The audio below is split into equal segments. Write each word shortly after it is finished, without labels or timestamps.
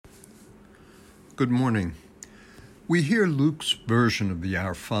Good morning. We hear Luke's version of the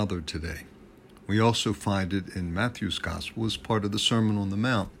Our Father today. We also find it in Matthew's Gospel as part of the Sermon on the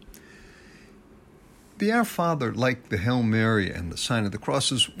Mount. The Our Father, like the Hail Mary and the sign of the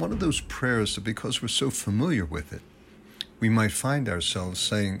cross, is one of those prayers that because we're so familiar with it, we might find ourselves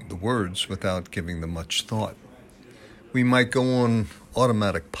saying the words without giving them much thought. We might go on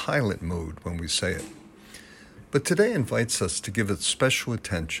automatic pilot mode when we say it. But today invites us to give it special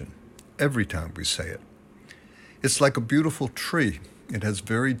attention every time we say it. It's like a beautiful tree. It has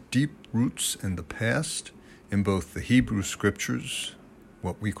very deep roots in the past, in both the Hebrew scriptures,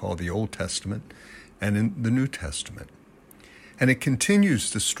 what we call the Old Testament, and in the New Testament. And it continues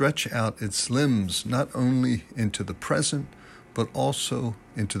to stretch out its limbs not only into the present, but also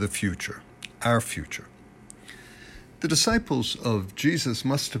into the future, our future. The disciples of Jesus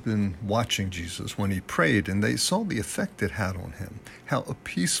must have been watching Jesus when he prayed, and they saw the effect it had on him, how a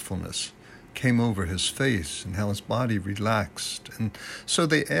peacefulness came over his face and how his body relaxed. And so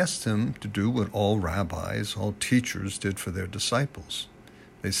they asked him to do what all rabbis, all teachers did for their disciples.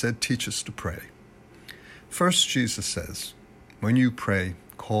 They said, "Teach us to pray." First, Jesus says, when you pray,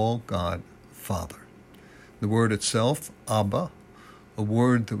 call God Father. The word itself, Abba, a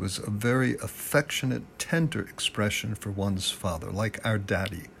word that was a very affectionate, tender expression for one's father, like our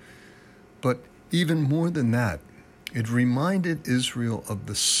daddy. But even more than that, it reminded Israel of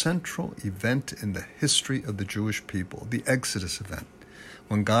the central event in the history of the Jewish people, the Exodus event,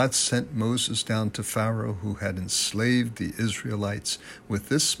 when God sent Moses down to Pharaoh, who had enslaved the Israelites, with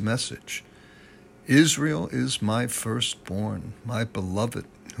this message: Israel is my firstborn, my beloved,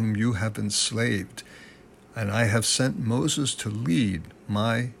 whom you have enslaved, and I have sent Moses to lead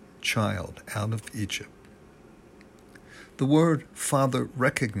my child out of Egypt. The word Father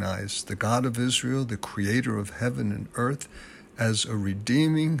recognized the God of Israel, the creator of heaven and earth, as a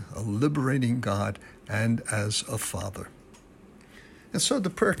redeeming, a liberating God, and as a Father. And so the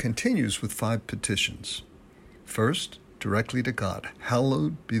prayer continues with 5 petitions. First, directly to God,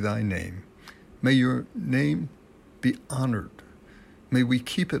 hallowed be thy name. May your name be honored. May we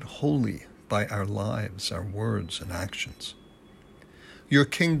keep it holy by our lives, our words, and actions. Your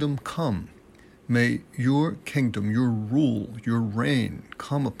kingdom come. May your kingdom, your rule, your reign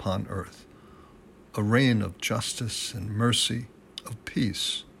come upon earth, a reign of justice and mercy, of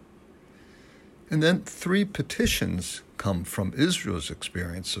peace. And then 3 petitions come from Israel's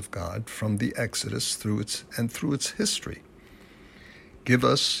experience of God, from the Exodus through its history. Give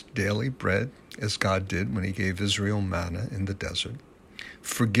us daily bread, as God did when he gave Israel manna in the desert.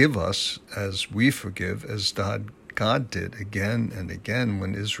 Forgive us as we forgive, as God did again and again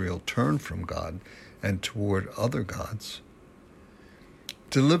when Israel turned from God and toward other gods.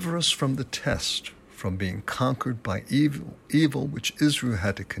 Deliver us from the test, from being conquered by evil which Israel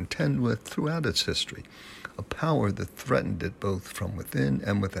had to contend with throughout its history, a power that threatened it both from within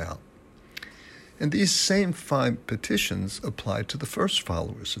and without. And these same 5 petitions apply to the first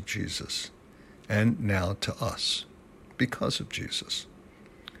followers of Jesus, and now to us, because of Jesus.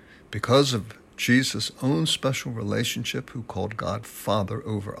 Because of Jesus' own special relationship, who called God Father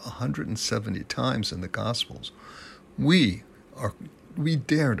over 170 times in the Gospels, we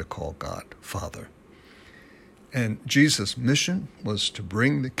dare to call God Father. And Jesus' mission was to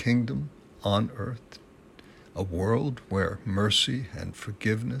bring the kingdom on earth, a world where mercy and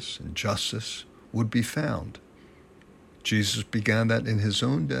forgiveness and justice would be found. Jesus began that in his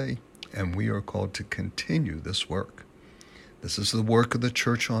own day, and we are called to continue this work. This is the work of the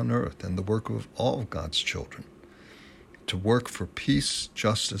church on earth and the work of all of God's children, to work for peace,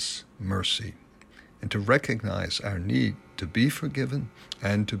 justice, mercy, and to recognize our need to be forgiven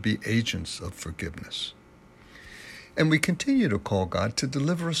and to be agents of forgiveness. And we continue to call God to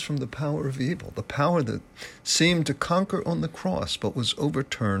deliver us from the power of evil, the power that seemed to conquer on the cross but was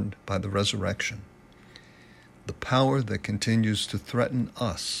overturned by the resurrection, the power that continues to threaten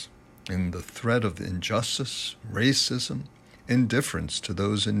us in the threat of injustice, racism, indifference to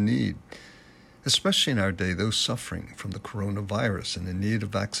those in need, especially in our day, those suffering from the coronavirus and in need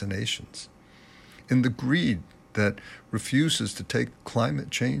of vaccinations, in the greed that refuses to take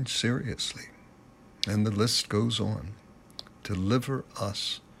climate change seriously. And the list goes on. Deliver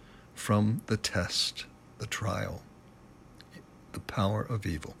us from the test, the trial, the power of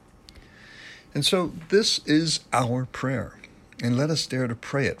evil. And so this is our prayer. And let us dare to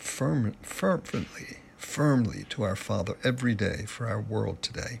pray it firmly to our Father every day for our world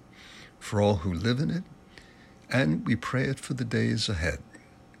today, for all who live in it, and we pray it for the days ahead.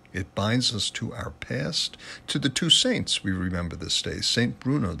 It binds us to our past, to the 2 saints we remember this day, Saint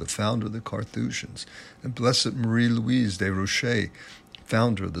Bruno, the founder of the Carthusians, and Blessed Marie-Louise de Rocher,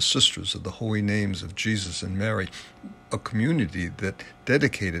 founder of the Sisters of the Holy Names of Jesus and Mary, a community that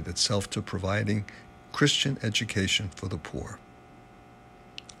dedicated itself to providing Christian education for the poor.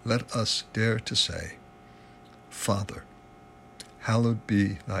 Let us dare to say, Father, hallowed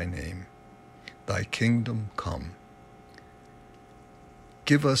be thy name, thy kingdom come.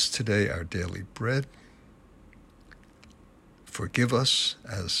 Give us today our daily bread. Forgive us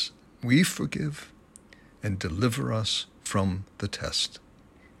as we forgive, and deliver us from the test.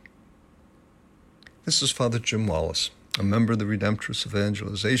 This is Father Jim Wallace, a member of the Redemptorist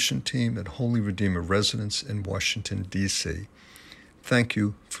Evangelization Team at Holy Redeemer Residence in Washington, D.C. Thank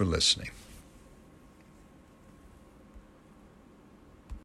you for listening.